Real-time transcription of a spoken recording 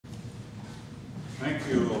Thank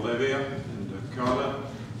you, Olivia and Dakota.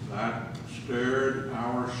 That stirred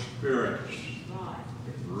our spirits.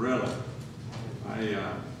 Really.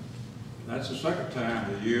 That's the second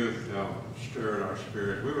time the youth have stirred our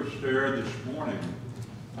spirits. We were stirred this morning.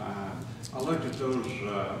 I looked at those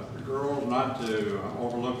girls, not to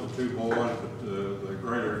overlook the two boys, but the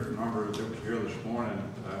greater number that was here this morning,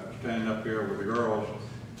 standing up here with the girls.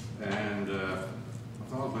 And I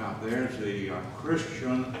thought about there's the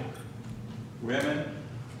Christian women,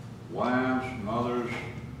 wives, mothers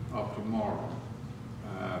of tomorrow.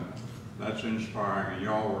 That's inspiring, and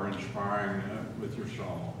y'all were inspiring with your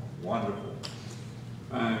song. Wonderful.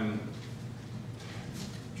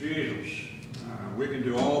 Jesus, we can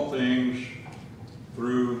do all things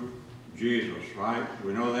through Jesus, right?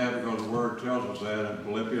 We know that because the Word tells us that in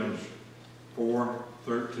Philippians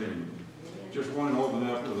 4:13. Just want to open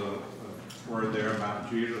up with a word there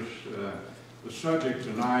about Jesus. The subject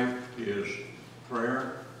tonight is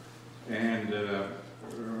prayer, and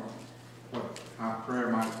how prayer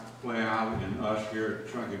might play out in us here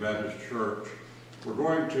at Chunky Baptist Church. We're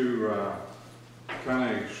going to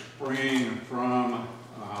kind of spring from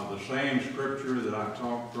the same scripture that I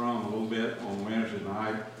talked from a little bit on Wednesday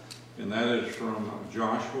night, and that is from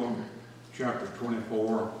Joshua chapter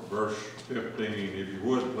 24, verse 15. If you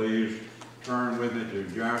would, please turn with me to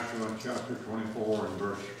Joshua chapter 24 and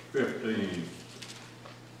verse 15.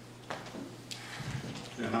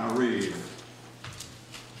 And I read.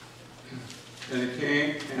 And it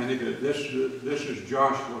came, and this is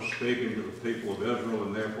Joshua speaking to the people of Israel,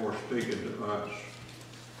 and therefore speaking to us.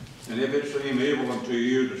 And if it seem evil unto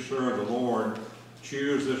you to serve the Lord,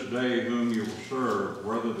 choose this day whom you will serve,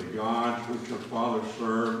 whether the gods which your fathers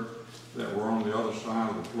served that were on the other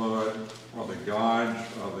side of the flood, or the gods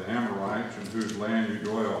of the Amorites in whose land you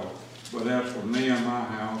dwell. But as for me and my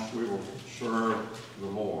house, we will serve the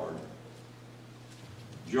Lord.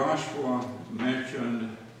 Joshua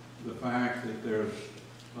mentioned the fact that there's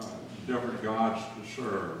different gods to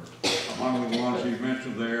serve. Among the ones he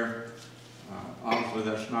mentioned there, obviously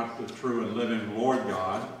that's not the true and living Lord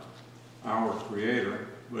God, our Creator,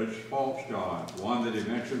 but it's false God. One that he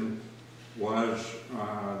mentioned was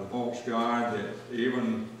the false God that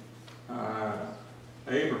even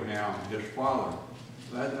Abraham, his father,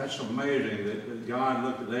 that's amazing that God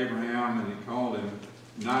looked at Abraham and he called him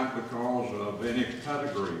not because of any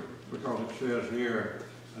pedigree, because it says here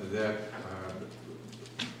that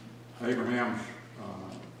Abraham's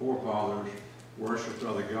forefathers worshipped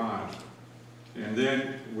other gods. And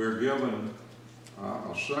then we're given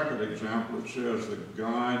a second example. It says the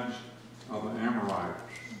gods of the Amorites.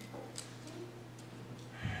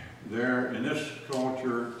 There, in this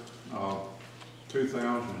culture of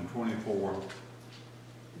 2024,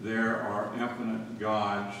 there are infinite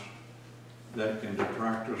gods that can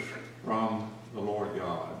detract us from the Lord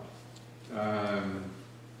God.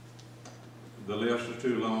 The list is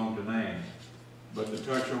too long to name, but to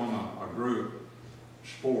touch on a group,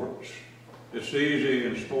 sports. It's easy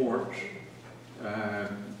in sports,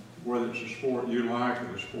 whether it's a sport you like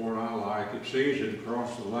or the sport I like, it's easy to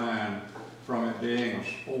cross the line from it being a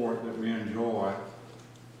sport that we enjoy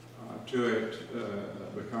to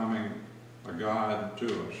it becoming a god to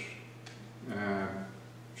us.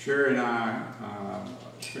 Sherry and I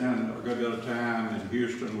spent a good bit of time in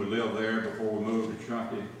Houston. We lived there before we moved to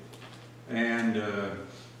Chunky. And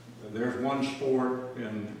there's one sport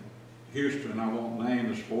in Houston, I won't name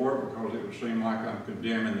the sport because it would seem like I'm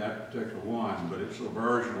condemning that particular one, but it's a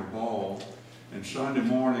version of ball. And Sunday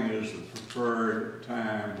morning is the preferred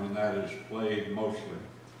time when that is played mostly.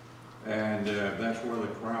 And that's where the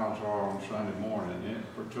crowds are on Sunday morning,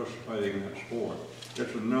 participating in that sport.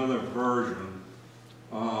 It's another version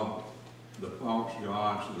of the false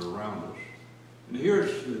gods that are around us. And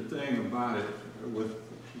here's the thing about it with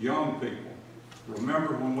young people.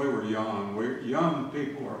 Remember when we were young, young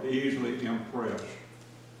people are easily impressed.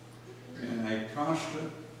 And a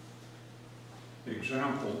constant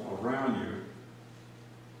example around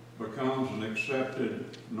you becomes an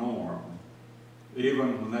accepted norm,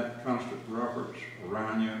 even when that constant reference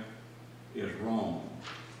around you is wrong.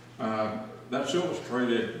 That's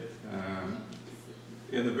illustrated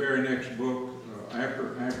in the very next book,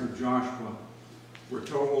 after Joshua. We're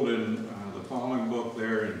told in the following book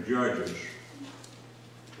there in Judges,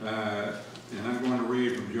 and I'm going to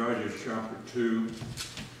read from Judges chapter 2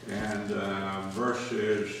 and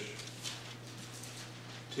verses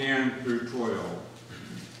 10 through 12.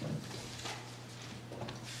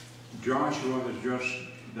 Joshua has just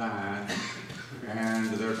died, and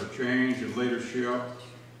there's a change in leadership,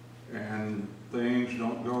 and things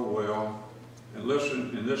don't go well. And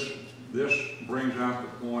listen, and this brings out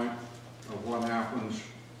the point of what happens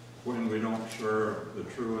when we don't serve the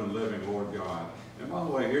true and living Lord God. And by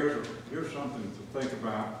the way, here's something to think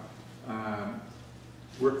about.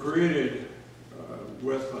 We're created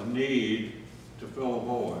with a need to fill a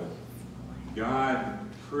void. God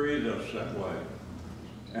created us that way.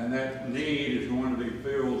 And that need is going to be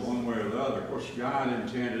filled one way or the other. Of course, God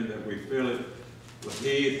intended that we fill it with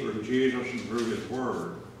He through Jesus and through His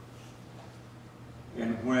Word.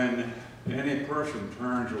 And when any person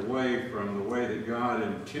turns away from the way that God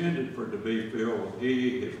intended for it to be filled with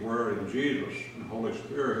He, His Word, and Jesus, and Holy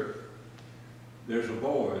Spirit, there's a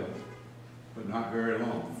void, but not very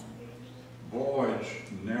long. Voids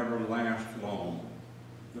never last long.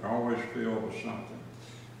 They're always filled with something.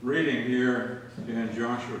 Reading here in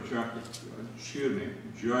Judges chapter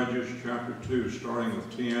 2, starting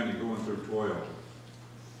with 10 and going through 12.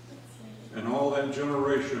 And all that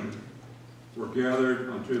generation were gathered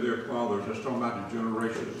unto their fathers. That's talking about the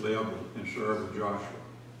generation that lived and served with Joshua.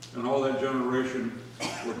 And all that generation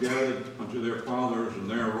were gathered unto their fathers, and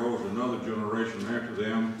there arose another generation after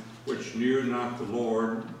them, which knew not the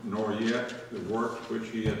Lord, nor yet the works which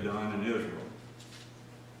He had done in Israel.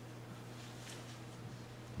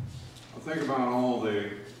 I think about all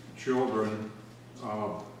the children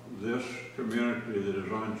of this community that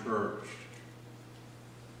is unchurched.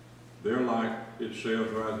 They're like it says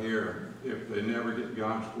right here, if they never get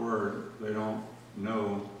God's Word, they don't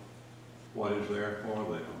know what is there for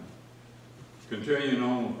them. Continuing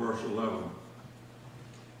on with verse 11.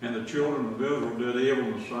 And the children of Israel did evil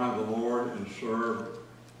in the sight of the Lord and served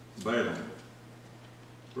Balaam.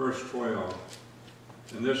 Verse 12.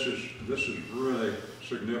 And this is really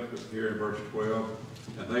significant here in verse 12.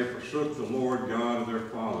 And they forsook the Lord God of their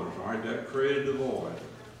fathers. All right, that created the void.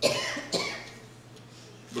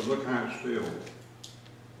 But look how it's filled.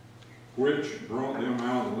 Which brought them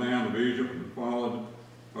out of the land of Egypt and followed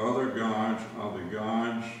other gods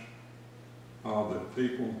of the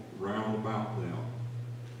people round about them.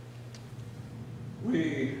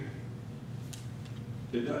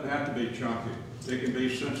 It doesn't have to be chunky. It can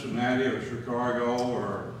be Cincinnati or Chicago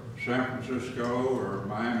or San Francisco or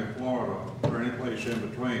Miami, Florida, or any place in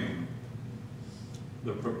between.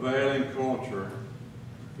 The prevailing culture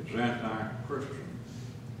is anti-Christian.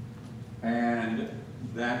 And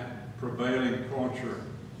that prevailing culture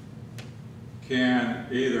can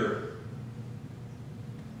either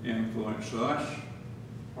influence us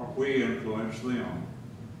or we influence them.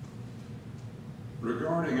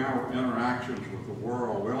 Regarding our interactions with the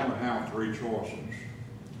world, we only have three choices.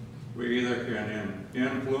 We either can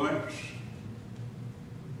influence,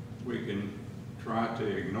 we can try to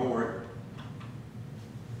ignore it,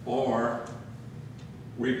 or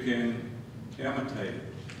we can imitate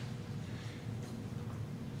it.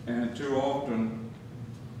 And too often,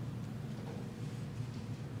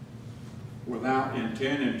 without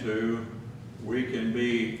intending to, we can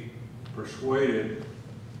be persuaded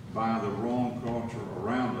by the wrong culture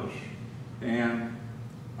around us, and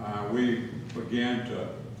we begin to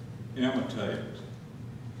imitate.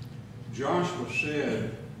 Joshua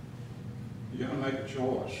said, you got to make a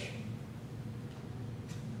choice.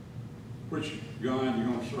 Which God you're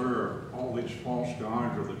going to serve? All these false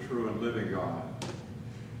gods or the true and living God?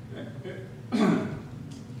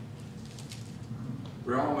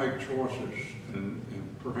 We all make choices, and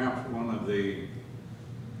perhaps one of the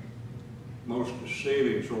most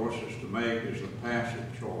deceiving choices to make is the passive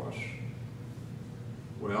choice.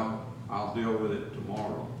 Well, I'll deal with it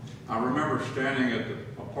tomorrow. I remember standing at the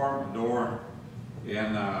apartment door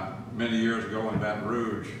many years ago in Baton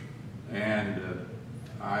Rouge, and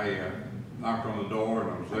I knocked on the door,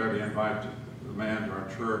 and I was there to invite the man to our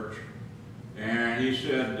church. And he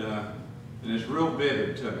said, and it's real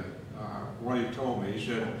vivid to me, what he told me. He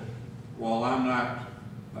said, well, I'm not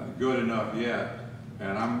good enough yet,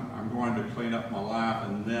 and I'm going to clean up my life,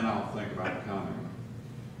 and then I'll think about coming.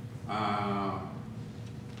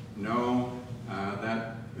 No,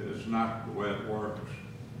 that is not the way it works.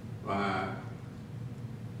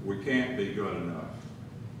 We can't be good enough.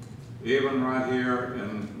 Even right here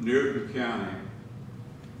in Newton County,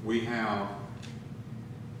 we have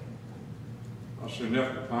a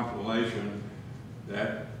significant population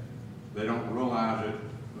that they don't realize it,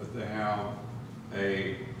 but they have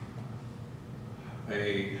a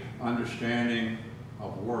understanding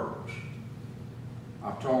of works.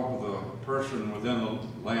 I've talked with a person within the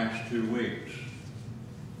last 2 weeks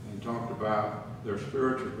and talked about their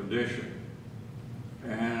spiritual condition.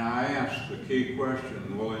 And I asked the key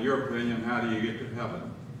question, well, in your opinion, how do you get to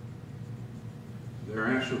heaven? Their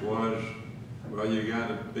answer was, well, you got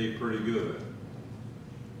to be pretty good.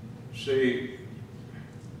 See,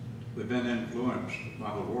 they've been influenced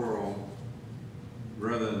by the world,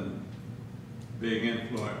 rather than being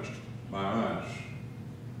influenced by us.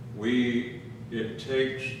 It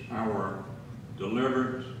takes our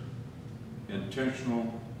deliberate,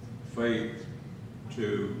 intentional faith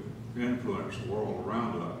to influence the world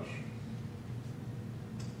around us.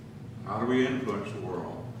 How do we influence the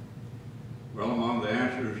world? Well, among the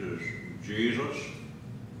answers is Jesus,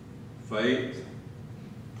 faith,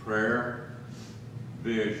 prayer,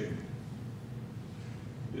 vision.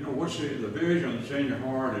 You know, the vision that's in your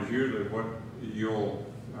heart is usually what you'll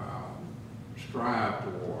strive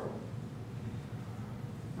toward.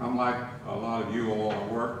 I'm like a lot of you all I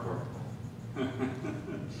work for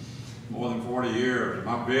more than 40 years.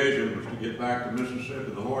 My vision was to get back to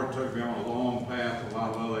Mississippi. The Lord took me on a long path to a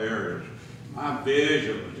lot of other areas. My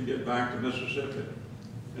vision was to get back to Mississippi.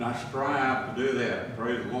 And I strive to do that.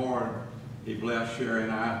 Praise the Lord, He blessed Sherry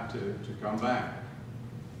and I to come back.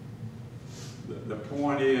 The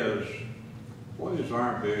point is, what is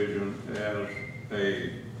our vision as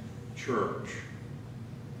a church?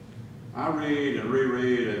 I read and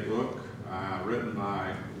reread a book written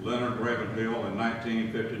by Leonard Ravenhill in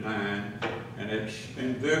 1959, and it's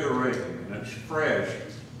invigorating and it's fresh,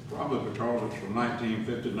 probably because it's from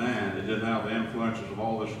 1959. It didn't have the influences of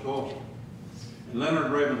all this culture. And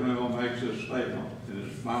Leonard Ravenhill makes this statement in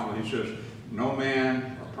his Bible. He says, "No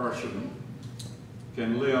man or person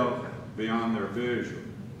can live beyond their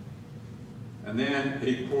vision." And then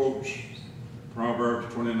he quotes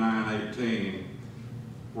Proverbs 29:18,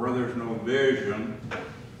 "Where there's no vision,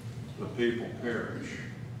 the people perish."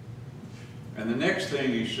 And the next thing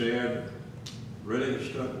he said really has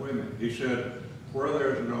stuck with me. He said, "Where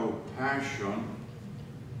there's no passion,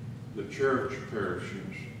 the church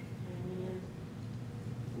perishes."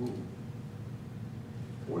 Ooh.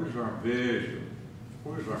 What is our vision?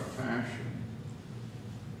 What is our passion?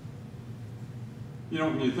 You know,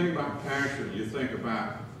 when you think about passion, you think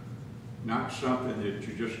about not something that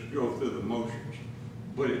you just go through the motions,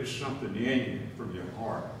 but it's something in you from your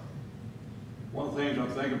heart. One of the things I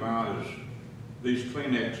think about is these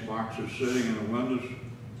Kleenex boxes sitting in the windows.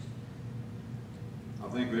 I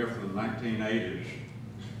think they're from the 1980s.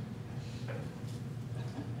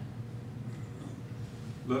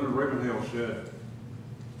 Leonard Ravenhill said,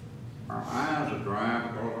 "Our eyes are dry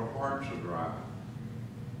because our hearts are dry."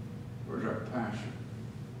 Where's our passion,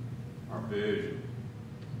 our vision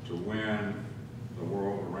to win the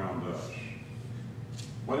world around us?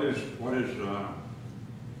 What is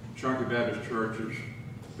Chunky Baptist Church's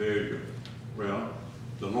vision? Well,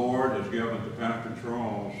 the Lord has given to Pastor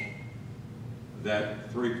Charles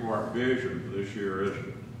that three-part vision for this year, isn't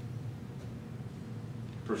it?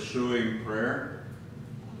 Pursuing prayer,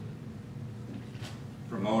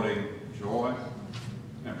 promoting joy,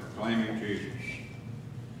 and proclaiming Jesus.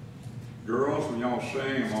 Girls, when y'all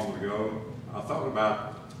sang a moment ago, I thought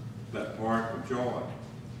about that part of joy,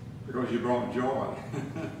 because you brought joy.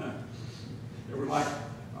 It was like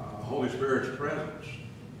Holy Spirit's presence.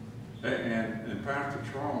 And Pastor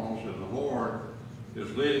Charles and the Lord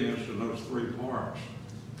is leading us in those three parts: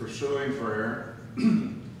 pursuing prayer,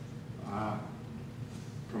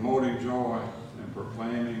 promoting joy, and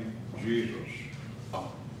proclaiming Jesus.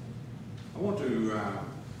 I want to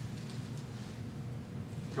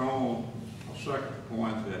call a second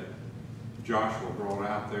point that Joshua brought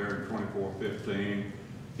out there in 24:15.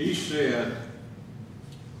 He said,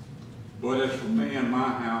 "But as for me and my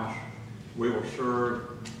house, we will serve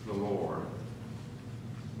the Lord."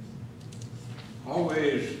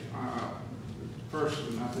 Always, first,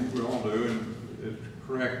 and I think we all do, and it's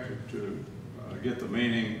correct to get the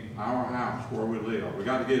meaning, our house, where we live. We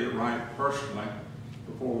got to get it right personally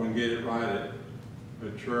before we can get it right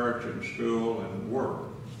at church and school and work.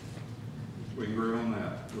 We can agree on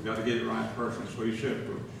that. We've got to get it right personally. So he said,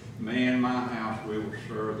 "For me and my house, we will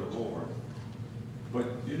serve the Lord." But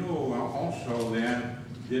you know, also then,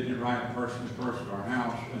 getting it right personally first at our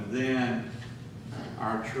house, and then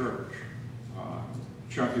our church,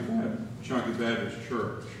 Chunky Baptist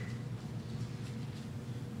Church.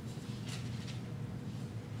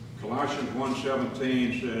 Colossians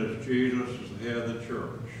 1:17 says Jesus is the head of the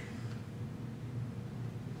church.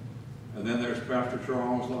 And then there's Pastor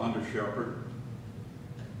Charles, the under shepherd,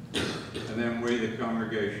 and then we, the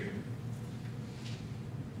congregation.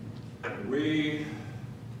 We,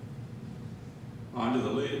 under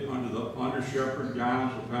the under shepherd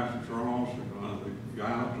guidance of Pastor Charles, and under the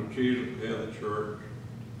guidance of Jesus, the head of the church,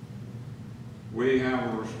 we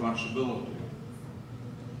have a responsibility.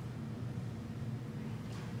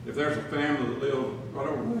 If there's a family that lives right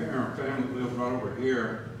over there, or a family that lives right over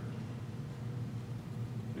here,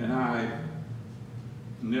 and I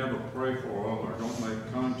never pray for them or don't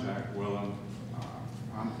make contact with them,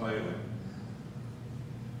 I'm failing.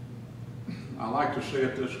 I like to say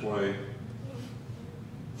it this way,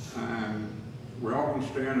 and we're all going to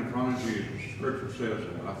stand in front of Jesus. Scripture says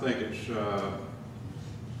that. I think it's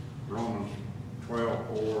Romans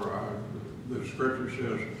 12:4. The Scripture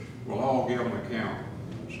says we'll all give an account,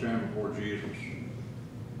 stand before Jesus.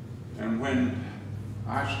 And when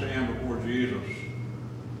I stand before Jesus,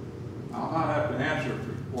 I'll not have to answer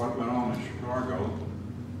for what went on in Chicago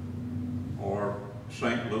or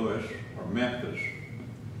St. Louis or Memphis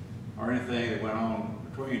or anything that went on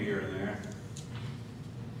between here and there.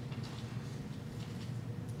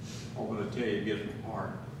 Oh, but I tell you, it gives me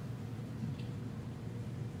heart.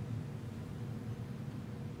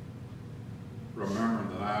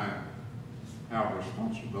 Remember that I have a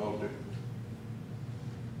responsibility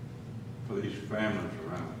for these families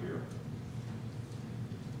around here.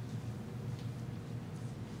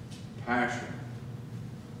 Passion.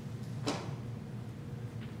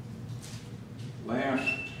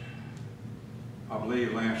 I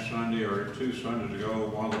believe last Sunday or 2 Sundays ago,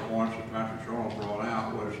 one of the points that Pastor Charles brought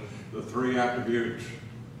out was the 3 attributes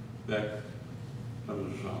that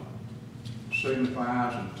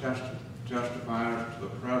signifies and testifies to the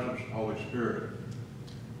presence of the Holy Spirit.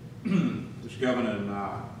 It's given in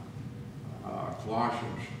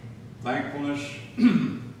Colossians. Thankfulness,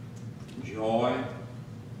 joy,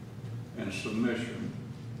 and submission.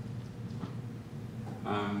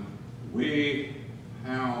 We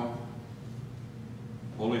have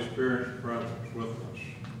Holy Spirit's presence with us.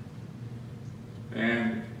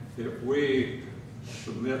 And if we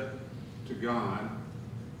submit to God,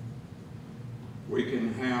 we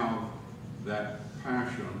can have that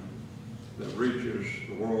passion that reaches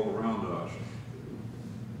the world around us.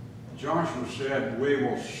 Joshua said, we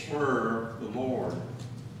will serve the Lord.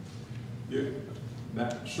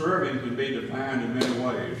 That serving can be defined in many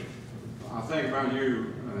ways. I think about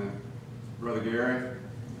you, Brother Gary,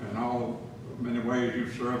 and all the many ways you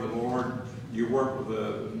serve the Lord. You work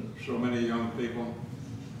with so many young people.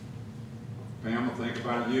 Pam, I think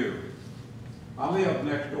about you. I live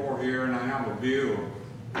next door here, and I have a view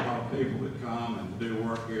of a lot of people that come and do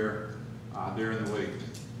work here during the week,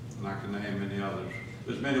 and I can name many others.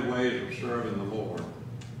 There's many ways of serving the Lord.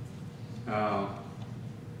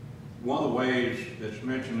 One of the ways that's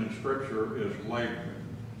mentioned in Scripture is laboring.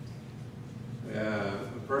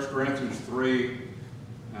 1 Corinthians 3,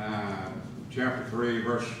 chapter 3,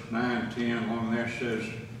 verse 9 and 10, along there says,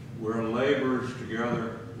 we're laborers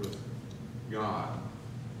together with God.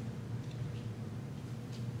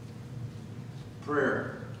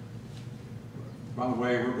 Prayer. By the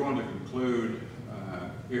way, we're going to conclude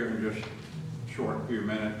here in just a short few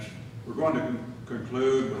minutes. We're going to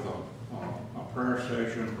conclude with a prayer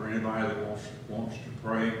session for anybody that wants to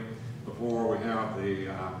pray before we have the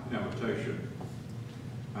invitation.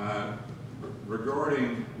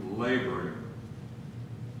 Regarding laboring,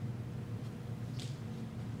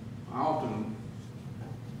 I've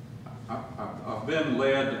been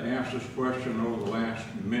led to ask this question over the last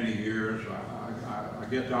many years. I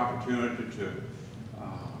get the opportunity to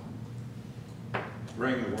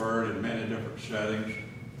bring the word in many different settings,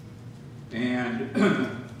 and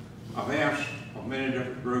I've asked of many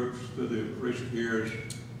different groups through the recent years,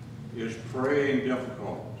 is praying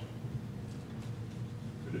difficult?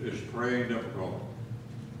 Is praying difficult?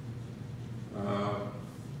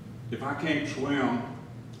 If I can't swim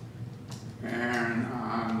and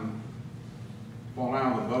I'm falling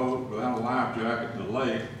out of the boat without a life jacket in the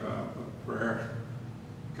lake, prayer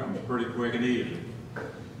comes pretty quick and easy.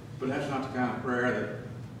 But that's not the kind of prayer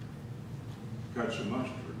that cuts the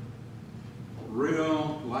mustard.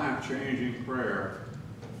 Real life-changing prayer,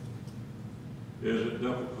 is it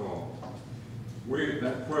difficult?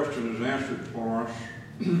 That question is answered for us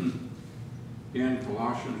in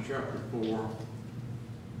Colossians chapter 4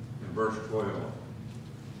 and verse 12.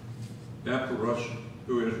 Epaphras,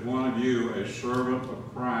 who is one of you, a servant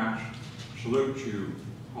of Christ, salutes you,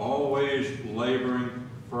 always laboring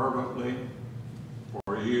fervently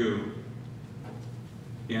for you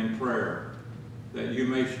in prayer, that you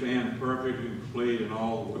may stand perfect and complete in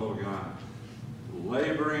all the will of God.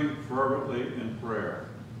 Laboring fervently in prayer.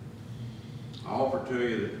 I offer to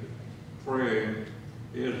you that praying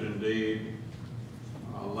is indeed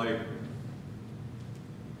laboring.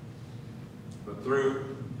 But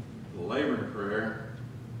through the laboring prayer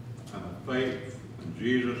and the faith in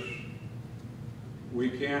Jesus, we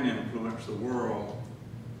can influence the world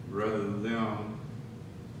rather than them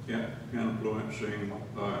influencing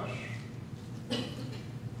us.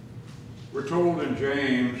 We're told in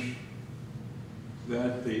James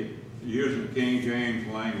that using King James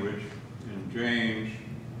language, in James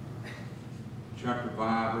chapter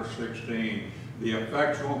 5, verse 16. The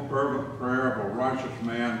effectual, fervent prayer of a righteous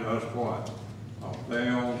man does what?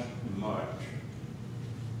 Avails much.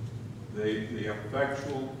 The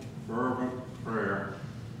effectual, fervent prayer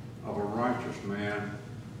of a righteous man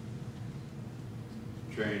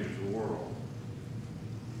changes the world.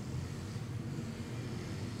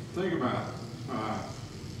 Think about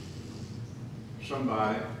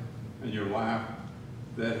somebody in your life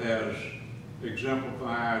that has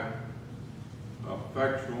exemplified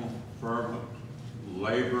effectual, fervent,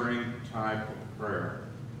 laboring type of prayer.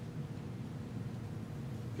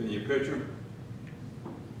 Can you picture?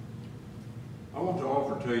 I want to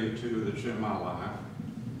offer to you two that's in my life,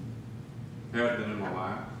 has been in my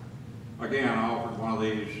life. Again, I offered one of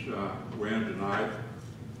these Wednesday night.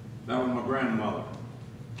 That was my grandmother.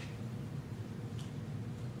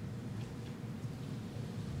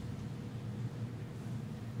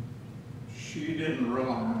 She didn't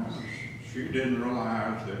realize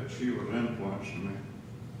that she was influencing me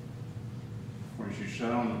when she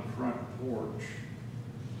sat on the front porch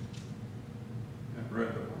and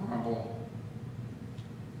read the Bible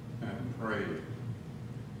and prayed.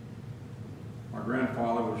 My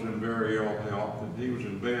grandfather was in very ill health, and he was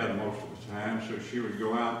in bed most of the time, so she would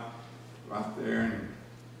go out right there and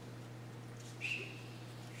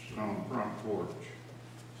sit on the front porch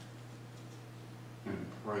and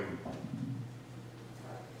pray.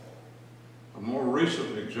 A more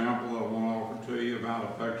recent example I want to offer to you about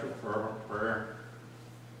effectual, fervent prayer.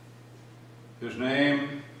 His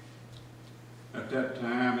name, at that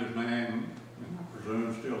time, and I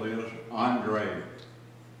presume still is, Andre.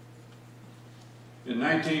 In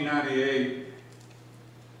 1998,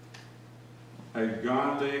 a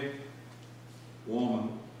godly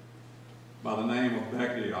woman by the name of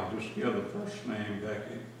Becky, I'll just give the first name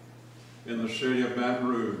Becky, in the city of Baton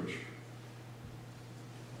Rouge.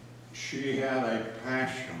 She had a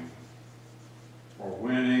passion for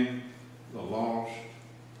winning the lost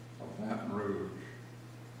of Baton Rouge.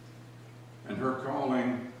 And her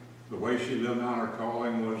calling, the way she lived out her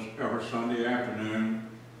calling, was every Sunday afternoon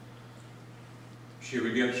she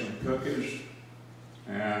would get some cookies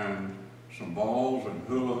and some balls and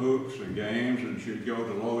hula hoops and games, and she'd go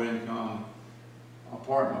to low-income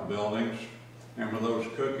apartment buildings, and with those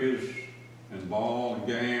cookies and ball and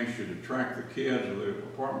games, she'd attract the kids of the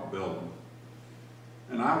apartment building.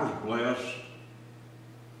 And I was blessed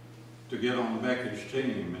to get on Becky's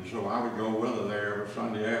team, and so I would go with her there every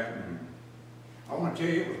Sunday afternoon. I want to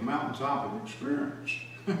tell you, it was a mountaintop of experience.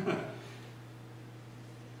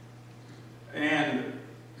 And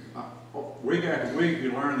week after week,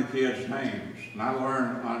 you learn the kids' names. And I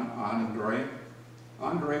learned Andre.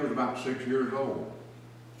 Andre was about 6 years old.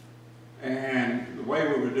 And the way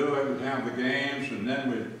we would do it, we'd have the games, and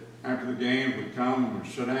then after the games, we'd come and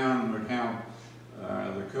we'd sit down and we'd have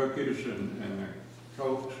the cookies and the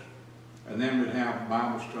Cokes, and then we'd have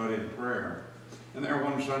Bible study and prayer. And there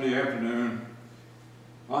one Sunday afternoon,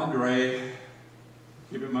 Andre,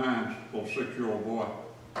 keep in mind, little 6-year-old boy,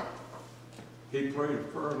 he prayed a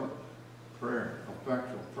fervent prayer,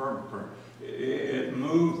 effectual, fervent prayer. It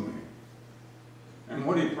moved me. And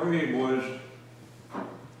what he prayed was,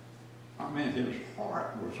 his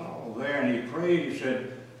heart was all there, and he prayed, he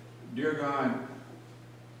said, "Dear God,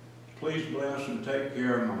 please bless and take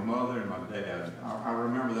care of my mother and my dad." I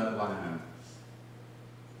remember that line.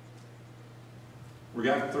 We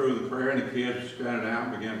got through the prayer, and the kids scattered out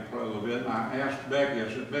and began to pray a little bit. And I asked Becky, I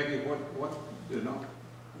said, "Becky,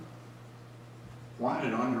 why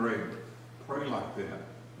did Andre pray like that?"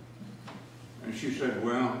 And she said,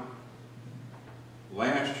 "Well,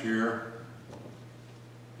 last year,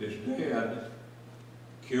 his dad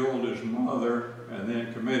killed his mother and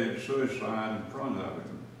then committed suicide in front of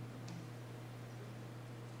him."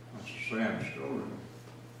 That's a sad story.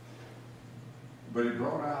 But he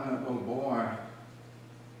brought out that little boy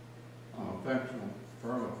on effectual,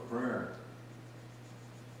 fervent prayer.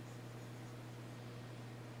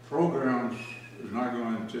 Programs is not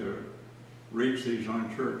going to reach these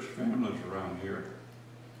unchurched families around here.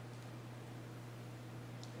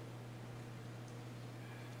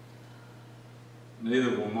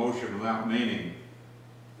 Neither will motion without meaning,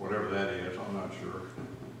 whatever that is, I'm not sure.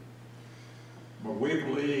 But we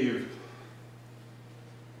believe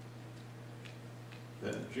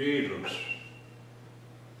that Jesus,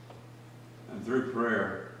 and through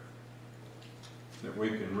prayer, that we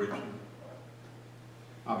can reach them.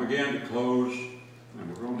 I began to close,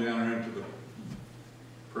 and we're going down into the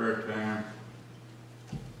prayer time.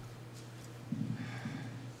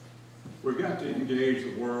 We've got to engage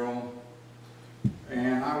the world.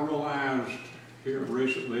 And I realized here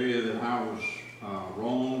recently that I was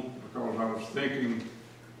wrong because I was thinking,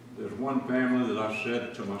 there's one family that I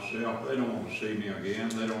said to myself, they don't want to see me again.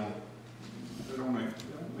 They don't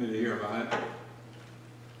want me to hear about it.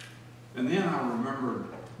 And then I remembered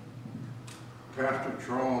Pastor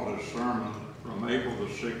Charles' sermon from April the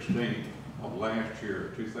 16th of last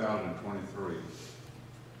year, 2023.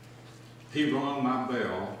 He rung my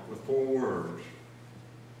bell with 4 words.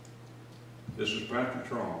 This is Pastor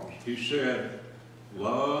Charles. He said,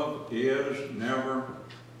 "Love is never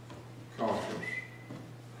cautious."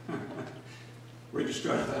 We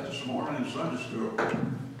discussed that this morning in Sunday school.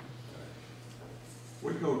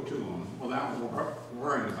 We go to them without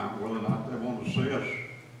worrying about whether or not they want to see us.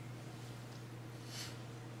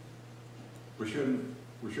 We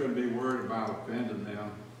shouldn't be worried about offending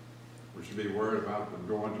them. We should be worried about them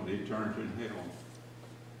going to the eternity in hell.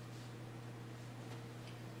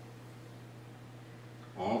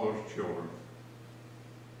 All those children.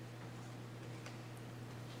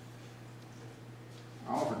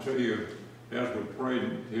 I offer to you, as we pray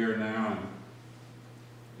here now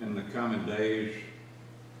and in the coming days,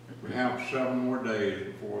 we have 7 more days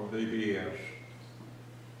before VBS.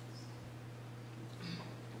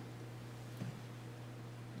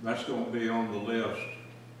 That's going to be on the list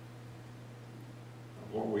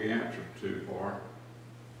of what we answer to for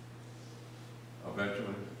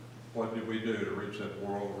eventually. What did we do to reach that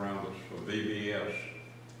world around us for VBS?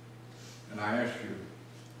 And I ask you,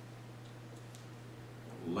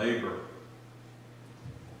 labor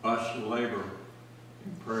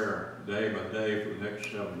in prayer day by day for the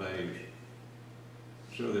next 7 days,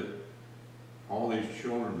 so that all these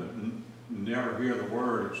children that never hear the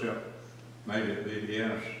word except maybe at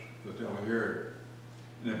VBS, that they'll hear it.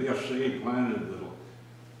 And there'll be a seed planted that'll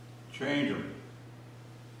change them.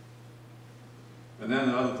 And then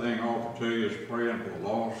the other thing I offer to you is praying for the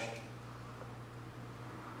lost.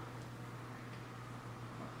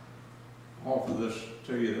 I offer this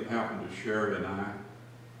to you that happened to Sherry and I.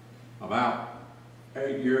 About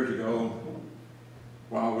 8 years ago,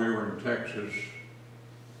 while we were in Texas,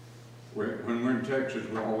 when we're in Texas,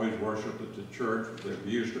 we always worshiped at the church that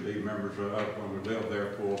we used to be members of when we lived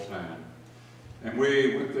there full time. And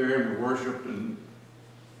we went there and we worshiped, and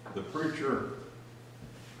the preacher,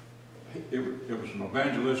 it was an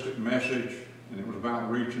evangelistic message, and it was about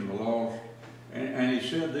reaching the lost. And he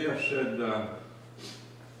said this,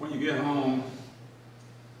 when you get home,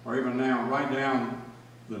 or even now, write down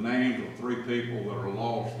the names of 3 people that are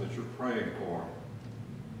lost that you're praying for.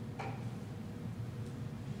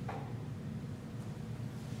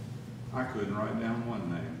 I couldn't write down one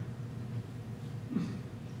name.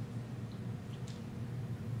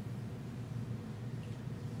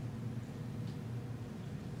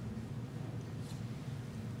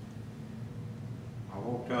 I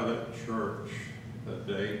walked out of that church that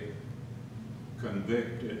day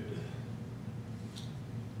convicted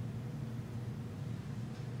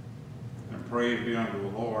and praise be unto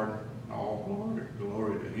the Lord, all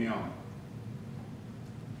glory to Him.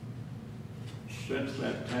 Since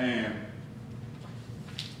that time,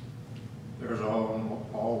 there's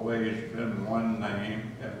always been one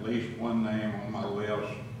name, at least one name on my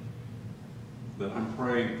list that I'm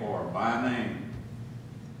praying for by name.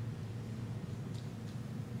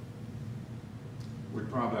 We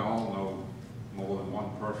probably all know more than one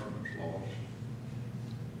person that's lost.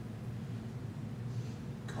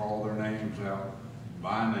 Call their names out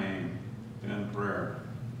by name in prayer,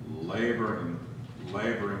 laboring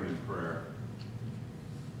in prayer.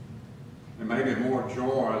 And maybe more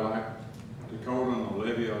joy, like Dakota and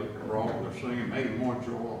Olivia brought, they're singing, maybe more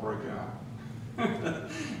joy will break out.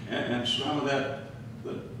 and some of that,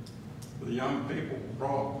 the young people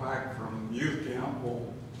brought back from youth camp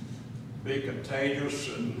will be contagious,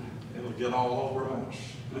 and it'll get all over us.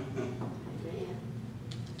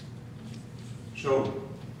 So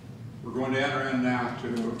we're going to enter in now to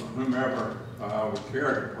whomever would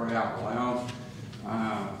care to pray out loud.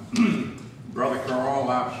 Brother Carl,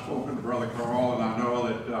 I've spoken to Brother Carl, and I know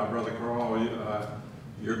that Brother Carl,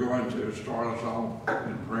 you're going to start us off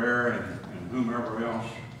in prayer, and whomever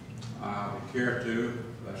else would care to.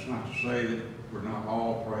 That's not to say that we're not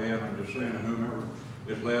all praying. I'm just saying that whomever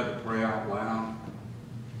is led to pray out loud.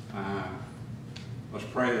 Let's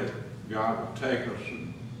pray that God will take us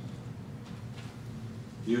and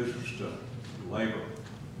use us to labor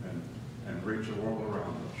and reach the world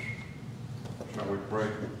around us. Shall we pray?